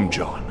home,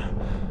 John.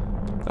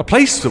 A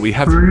place that we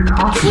have... Who are you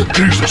talking to?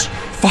 Jesus!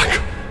 Fuck!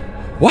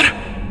 What?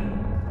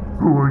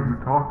 Who are you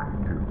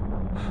talking to?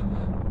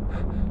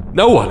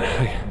 No one.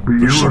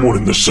 There's someone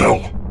in the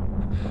cell.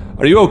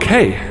 Are you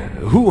okay?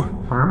 Who?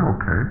 I'm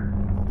okay.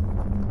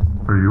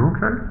 Are you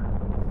okay?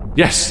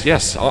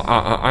 Yes,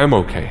 I'm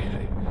okay.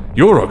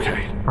 You're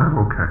okay. I'm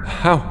okay.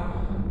 How?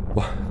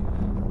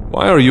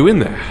 Why are you in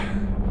there?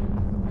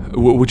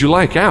 Would you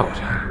like out?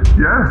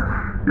 Yes.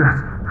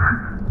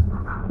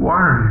 Why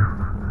are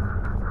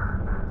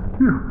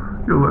you?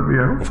 You'll let me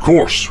out? Of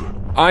course. Who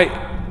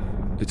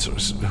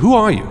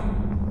are you?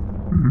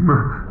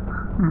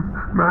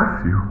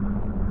 Matthew.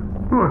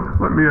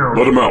 Let me out.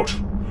 Let him out.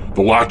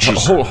 The latch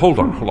is... Hold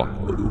on.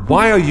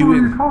 Why are you Who are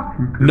in... you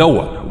talking to? No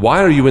one.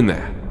 Why are you in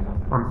there?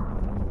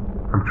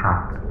 I'm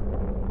trapped. A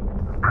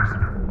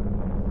prisoner.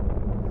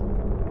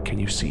 Can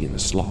you see in the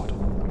slot?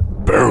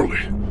 Barely.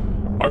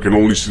 I can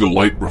only see the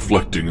light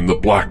reflecting in the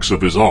blacks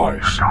of his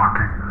eyes.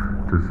 Talking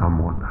to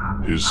someone.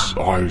 His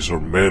eyes are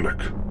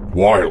manic,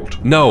 wild.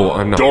 No,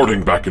 I'm not.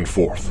 Darting back and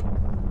forth.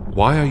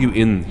 Why are you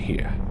in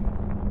here?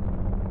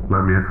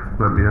 Let me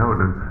out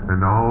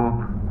and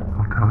I'll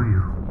tell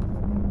you.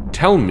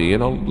 Tell me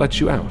and I'll let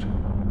you out.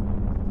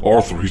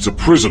 Arthur, he's a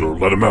prisoner.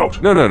 Let him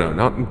out. No,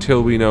 not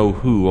until we know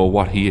who or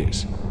what he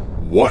is.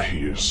 What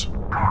he is?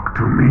 Talk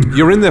to me.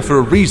 You're in there for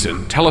a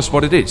reason. Tell us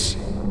what it is.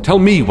 Tell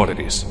me what it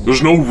is.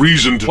 There's no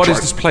reason to What try...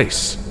 is this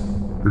place?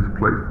 This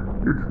place,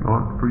 it's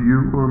not for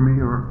you or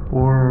me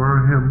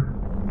or him.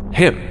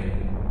 Him?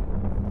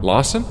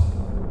 Larson?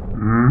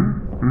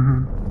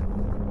 Mm-hmm.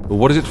 Well,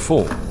 what is it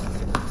for?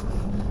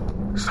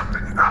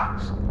 Something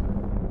else.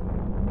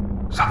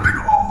 Something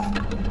old.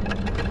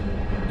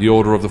 The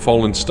Order of the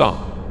Fallen Star?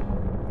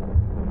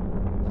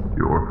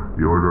 The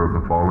Order of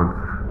the Fallen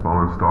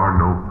Star?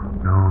 No.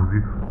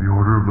 The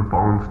Order of the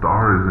Fallen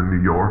Star is in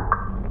New York.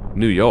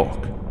 New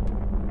York?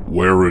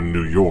 Where in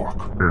New York?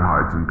 It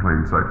hides in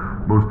plain sight.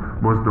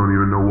 Most don't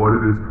even know what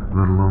it is,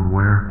 let alone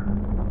where.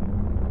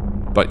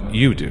 But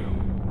you do?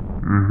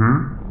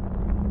 Mm-hmm.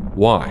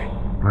 Why?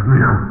 Let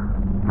me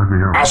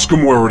out. Ask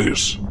him where it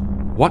is.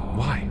 What?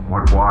 Why?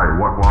 What? Why?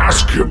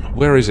 Ask him.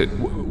 Where is it?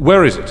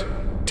 Where is it?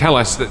 Tell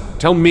us that.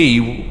 Tell me.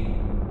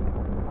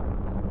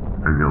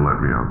 And you'll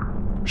let me out.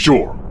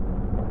 Sure.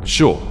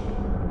 Sure.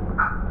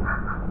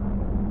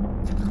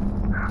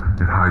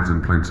 It hides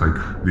in plain sight.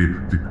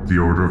 The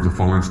Order of the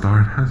Fallen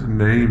Star. It has a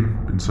name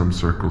in some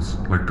circles,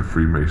 like the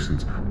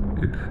Freemasons.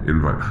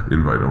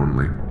 Invite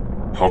only.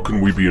 How can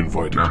we be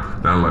invited?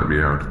 Now let me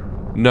out.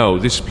 No,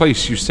 this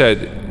place you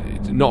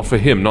said, not for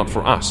him, not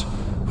for us.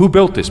 Who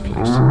built this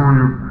place? Oh,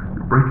 you're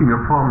breaking a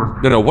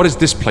promise. No, what is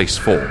this place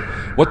for?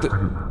 What the...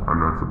 I'm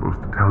not supposed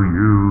to tell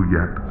you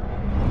yet.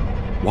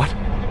 What?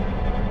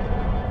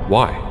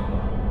 Why?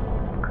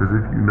 Because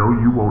if you know,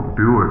 you won't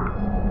do it.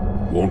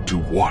 Won't do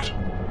what?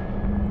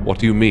 What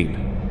do you mean?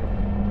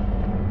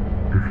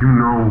 If you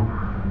know,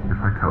 if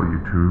I tell you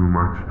too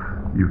much,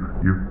 you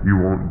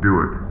won't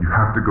do it. You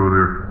have to go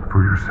there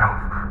for yourself.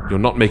 You're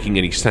not making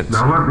any sense.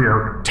 Now let me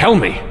out. Tell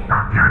me!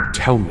 Not yet.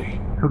 Tell me.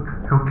 He'll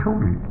kill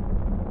me.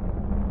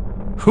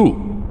 Who?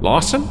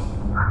 Larson?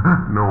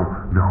 No.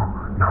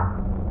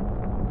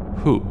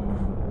 Who?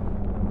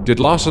 Did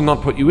Larson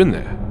not put you in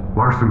there?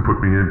 Larson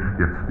put me in.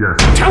 Yes.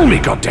 Tell me,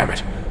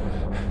 goddammit!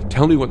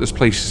 Tell me what this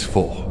place is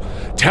for.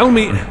 Tell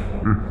me...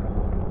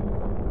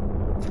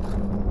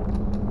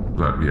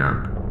 Let me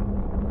out.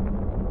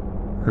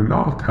 And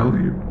I'll tell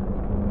you.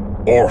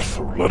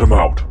 Arthur, let him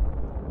out.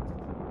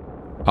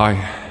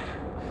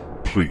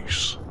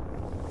 Please.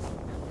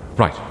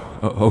 Right.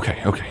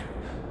 Okay.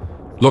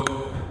 Look,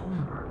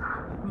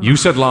 you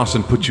said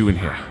Larson put you in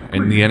here,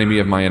 and the enemy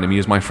of my enemy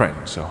is my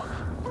friend, so...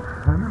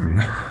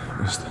 Enemy?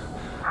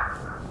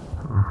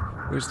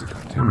 Where's the When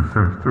goddamn... a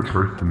sinister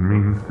person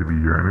means to be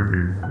your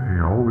enemy,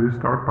 they always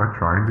start by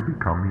trying to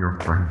become your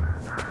friend.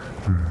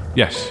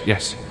 Yes.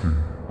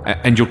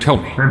 And you'll tell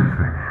me.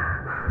 Anything.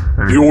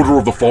 The Order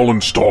of the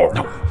Fallen Star.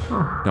 No,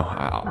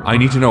 I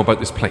need to know about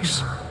this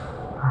place.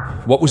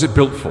 What was it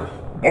built for?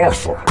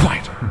 Arthur.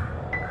 Quiet.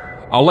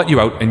 I'll let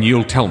you out and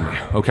you'll tell me,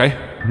 okay?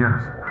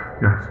 Yes.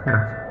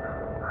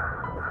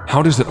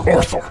 How does it...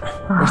 Arthur.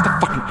 Where's the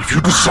fucking... If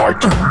you decide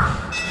to...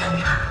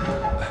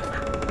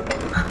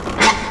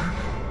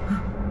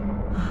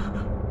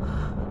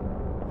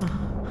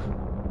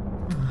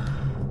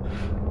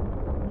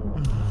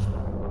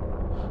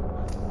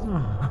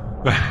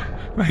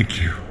 Thank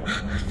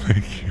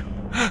you.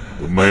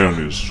 The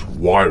man is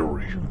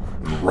wiry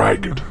and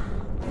ragged.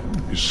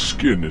 His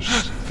skin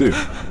is thin,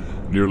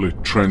 nearly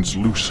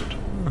translucent.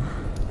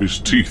 His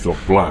teeth are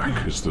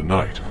black as the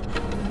night.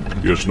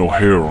 He has no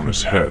hair on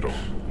his head or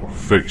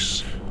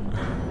face.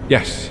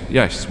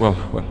 Yes, well,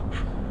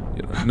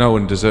 no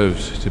one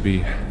deserves to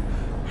be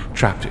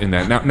trapped in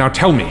there. Now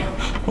tell me.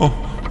 Oh,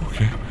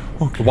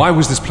 okay. Why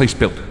was this place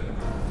built?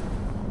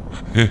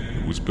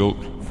 It was built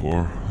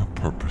for a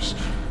purpose.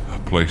 A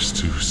place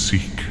to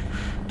seek,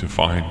 to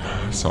find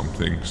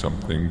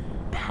something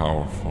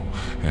powerful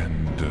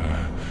and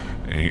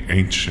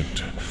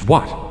ancient.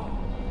 What?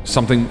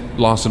 Something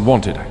Larson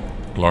wanted?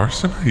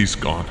 Larson? He's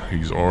gone.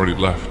 He's already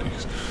left.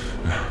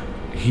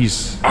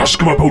 He's... Ask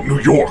him about New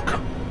York.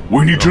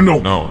 We need to know.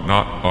 No,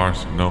 not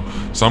Larson, no.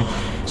 Some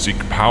seek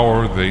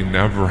power they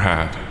never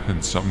had,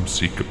 and some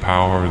seek a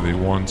power they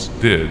once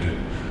did.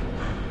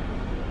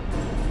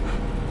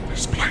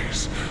 This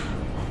place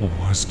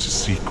was to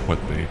seek what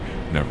they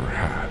never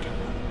had.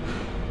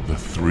 The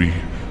 3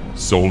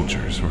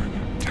 soldiers were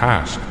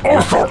tasked.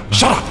 Arthur!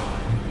 Shut up!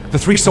 The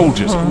 3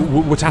 soldiers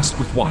were tasked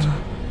with what?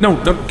 No,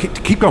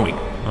 keep going.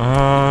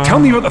 Tell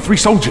me about the 3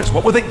 soldiers.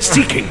 What were they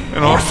seeking?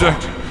 An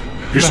object.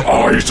 His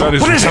eyes are...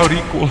 What is it?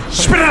 Equal.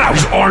 Spit it out!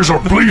 His eyes are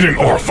bleeding,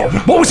 Arthur!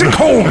 What was it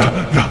called?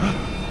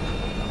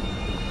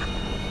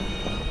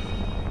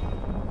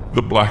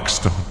 The Black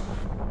Stone.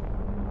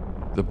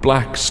 The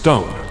Black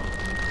Stone.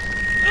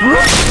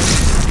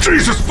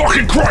 Jesus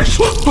fucking Christ!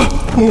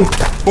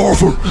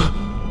 Arthur!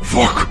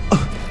 Fuck!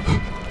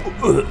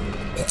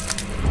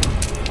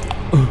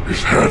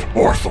 His head,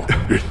 Arthur.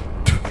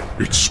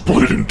 It's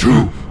split in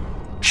 2.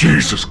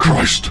 Jesus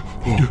Christ!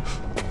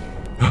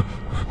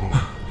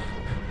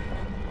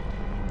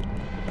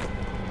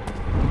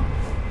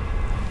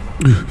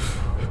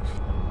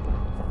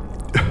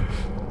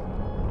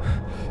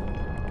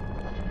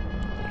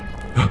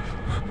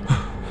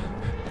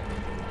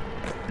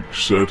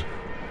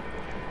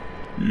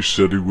 You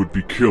said he would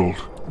be killed.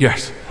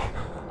 Yes.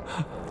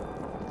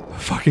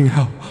 Fucking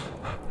hell.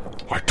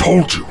 I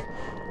told you.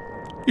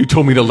 You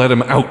told me to let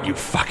him out, you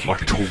fucking... I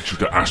told you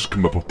to ask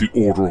him about the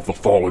Order of the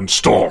Fallen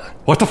Star.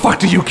 What the fuck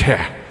do you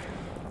care?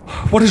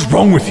 What is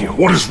wrong with you?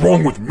 What is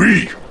wrong with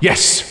me?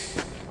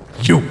 Yes.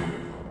 You.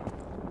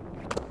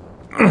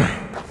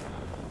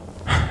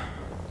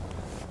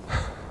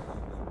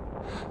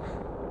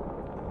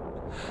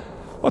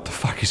 What the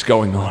fuck is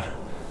going on?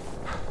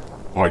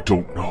 I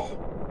don't know.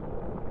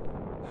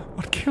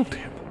 What killed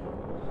him?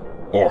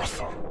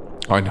 Arthur.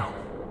 I know.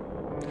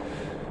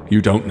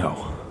 You don't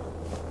know.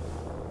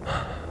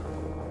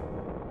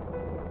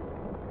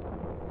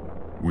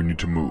 We need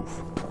to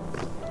move.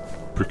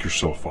 Pick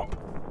yourself up.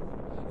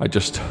 I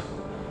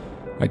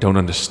don't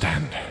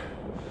understand.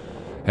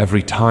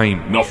 Every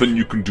time... Nothing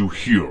you can do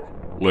here,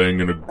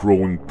 laying in a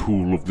growing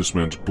pool of this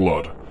man's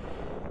blood,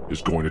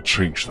 is going to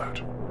change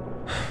that.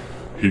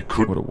 He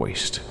could... What a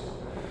waste.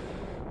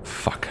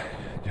 Fuck.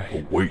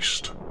 A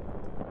waste.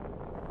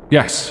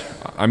 Yes,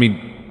 I mean,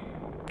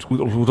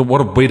 what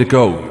a way to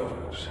go.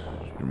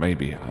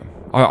 Maybe.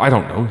 I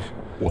don't know.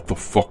 What the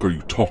fuck are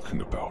you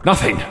talking about?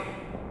 Nothing.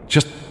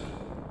 Just...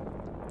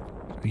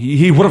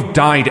 He would have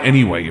died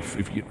anyway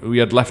if we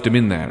had left him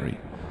in there.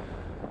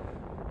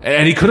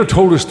 And he could have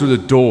told us through the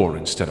door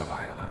instead of...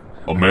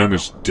 A man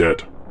is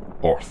dead,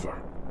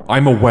 Arthur.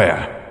 I'm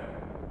aware.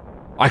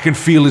 I can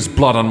feel his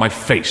blood on my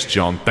face,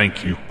 John,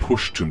 thank you. You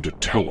pushed him to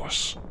tell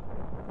us.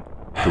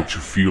 Don't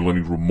you feel any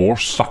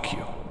remorse? Fuck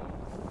you.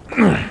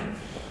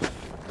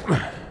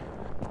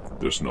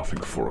 There's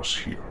nothing for us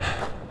here.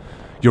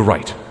 You're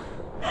right.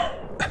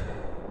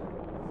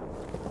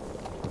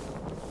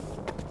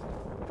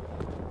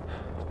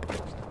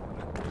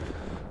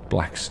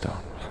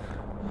 Blackstone.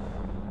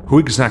 Who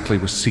exactly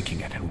was seeking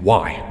it and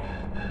why?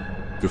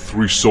 The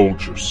 3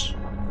 soldiers,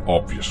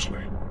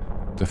 obviously.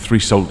 The 3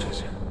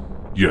 soldiers?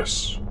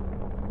 Yes.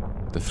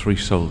 The 3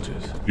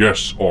 soldiers?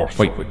 Yes,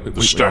 Arthur. Wait,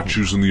 the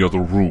statues in the other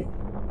room.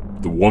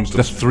 The ones that...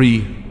 The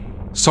 3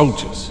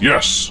 soldiers?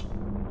 Yes!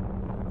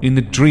 In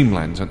the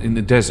Dreamlands and in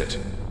the desert,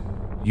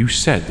 you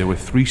said there were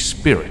 3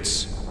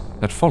 spirits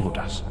that followed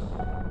us.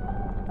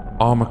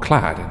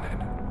 Armor-clad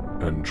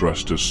and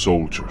dressed as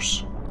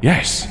soldiers.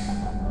 Yes.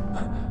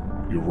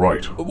 You're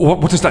right.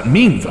 What does that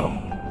mean, though?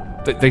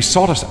 They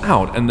sought us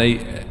out, and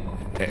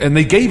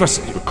they gave us...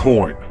 The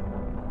coin.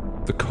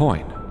 The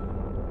coin?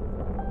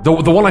 The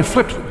one I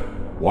flipped?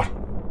 What?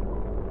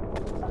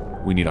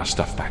 We need our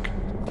stuff back.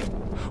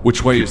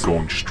 Which way is... Keep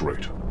going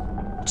straight.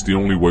 It's the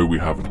only way we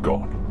haven't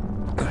gone.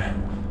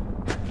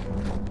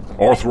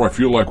 Arthur, I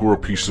feel like we're a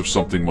piece of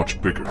something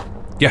much bigger.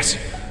 Yes.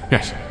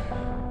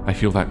 I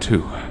feel that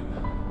too.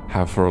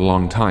 Have for a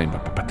long time,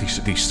 but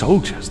these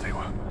soldiers, they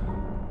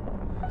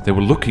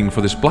were looking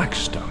for this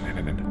Blackstone,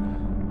 and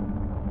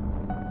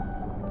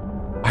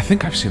I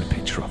think I've seen a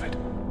picture of it.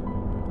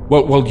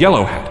 Well,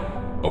 Yellow had.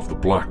 Of the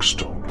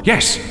Blackstone?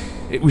 Yes,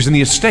 it was in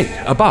the estate,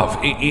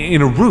 above,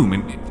 in a room.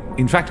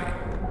 In fact,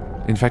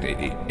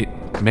 it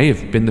may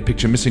have been the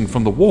picture missing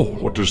from the wall.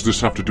 What does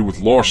this have to do with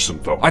Larson,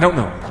 though? I don't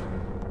know.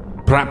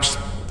 Perhaps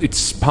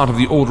it's part of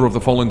the Order of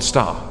the Fallen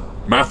Star.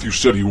 Matthew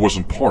said he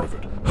wasn't part of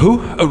it. Who?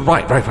 Oh,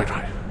 right.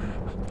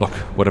 Look,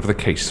 whatever the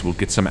case, we'll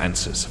get some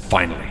answers,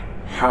 finally.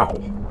 How?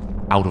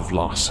 Out of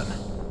Larson.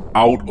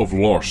 Out of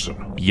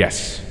Larson?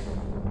 Yes.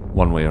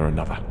 One way or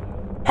another.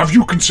 Have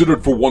you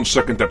considered for 1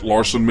 second that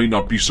Larson may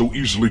not be so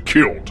easily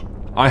killed?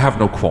 I have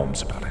no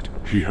qualms about it.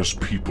 He has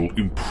people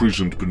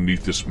imprisoned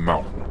beneath this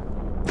mountain.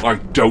 I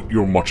doubt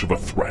you're much of a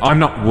threat. I'm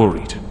not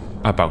worried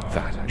about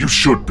that. You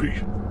should be.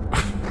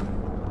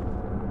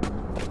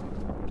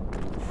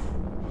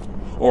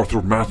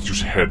 Arthur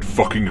Matthews' head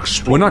fucking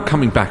exploded. We're not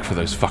coming back for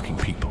those fucking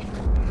people.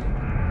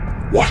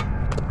 What?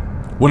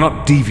 We're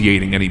not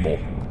deviating anymore.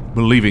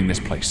 We're leaving this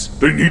place.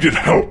 They needed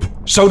help.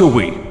 So do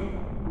we.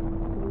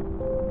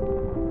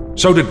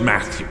 So did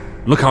Matthew.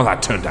 Look how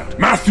that turned out.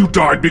 Matthew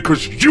died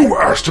because you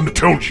asked him to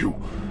tell you.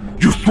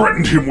 You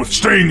threatened him with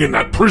staying in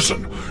that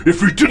prison.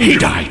 If he didn't... He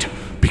died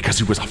because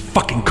he was a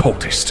fucking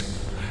cultist.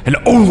 And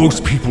all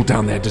those people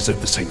down there deserve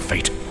the same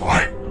fate.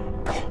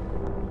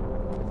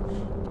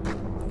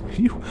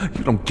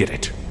 You don't get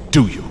it,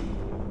 do you?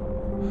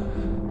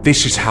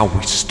 This is how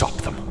we stop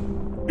them.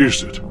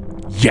 Is it?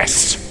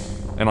 Yes.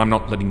 And I'm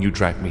not letting you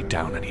drag me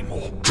down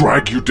anymore.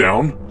 Drag you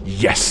down?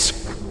 Yes.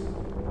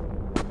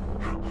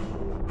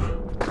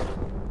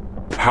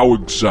 How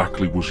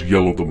exactly was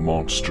Yellow the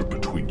monster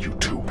between you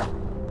two?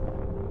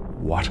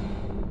 What?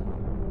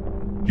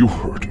 You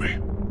heard me.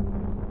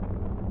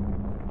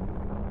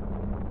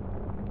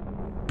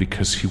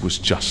 Because he was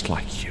just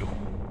like you.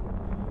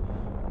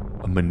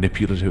 A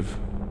manipulative,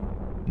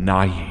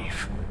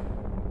 naive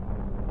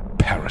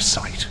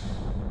parasite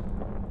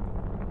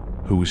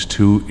who was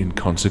too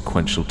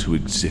inconsequential to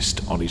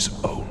exist on his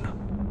own.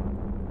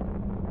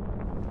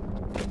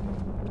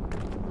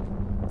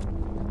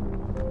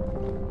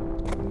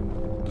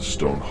 The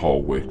stone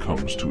hallway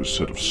comes to a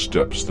set of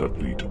steps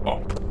that lead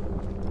up.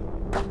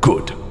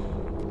 Good.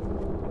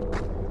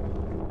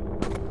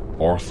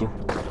 Arthur?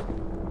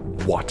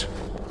 What?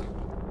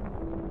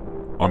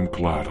 I'm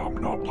glad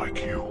I'm not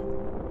like you.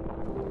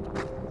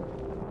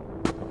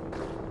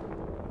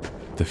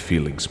 The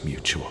feeling's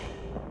mutual.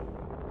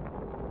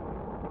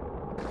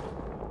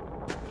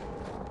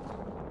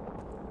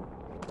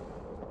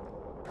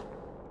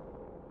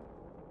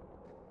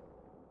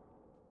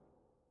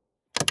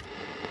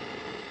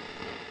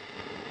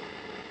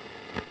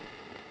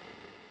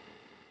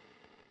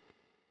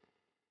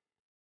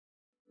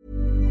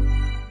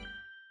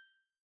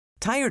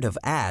 Tired of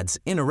ads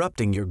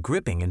interrupting your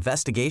gripping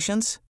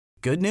investigations?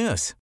 Good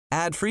news.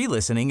 Ad-free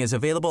listening is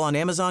available on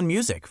Amazon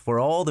Music for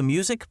all the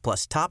music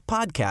plus top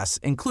podcasts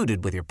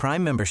included with your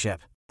Prime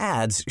membership.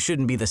 Ads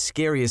shouldn't be the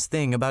scariest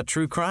thing about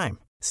true crime.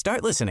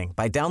 Start listening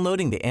by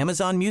downloading the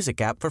Amazon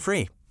Music app for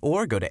free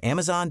or go to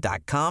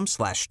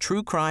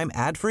amazon.com/truecrime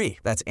ad-free.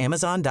 That's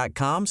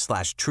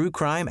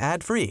amazon.com/truecrime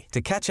ad-free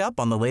to catch up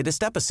on the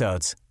latest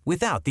episodes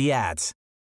without the ads.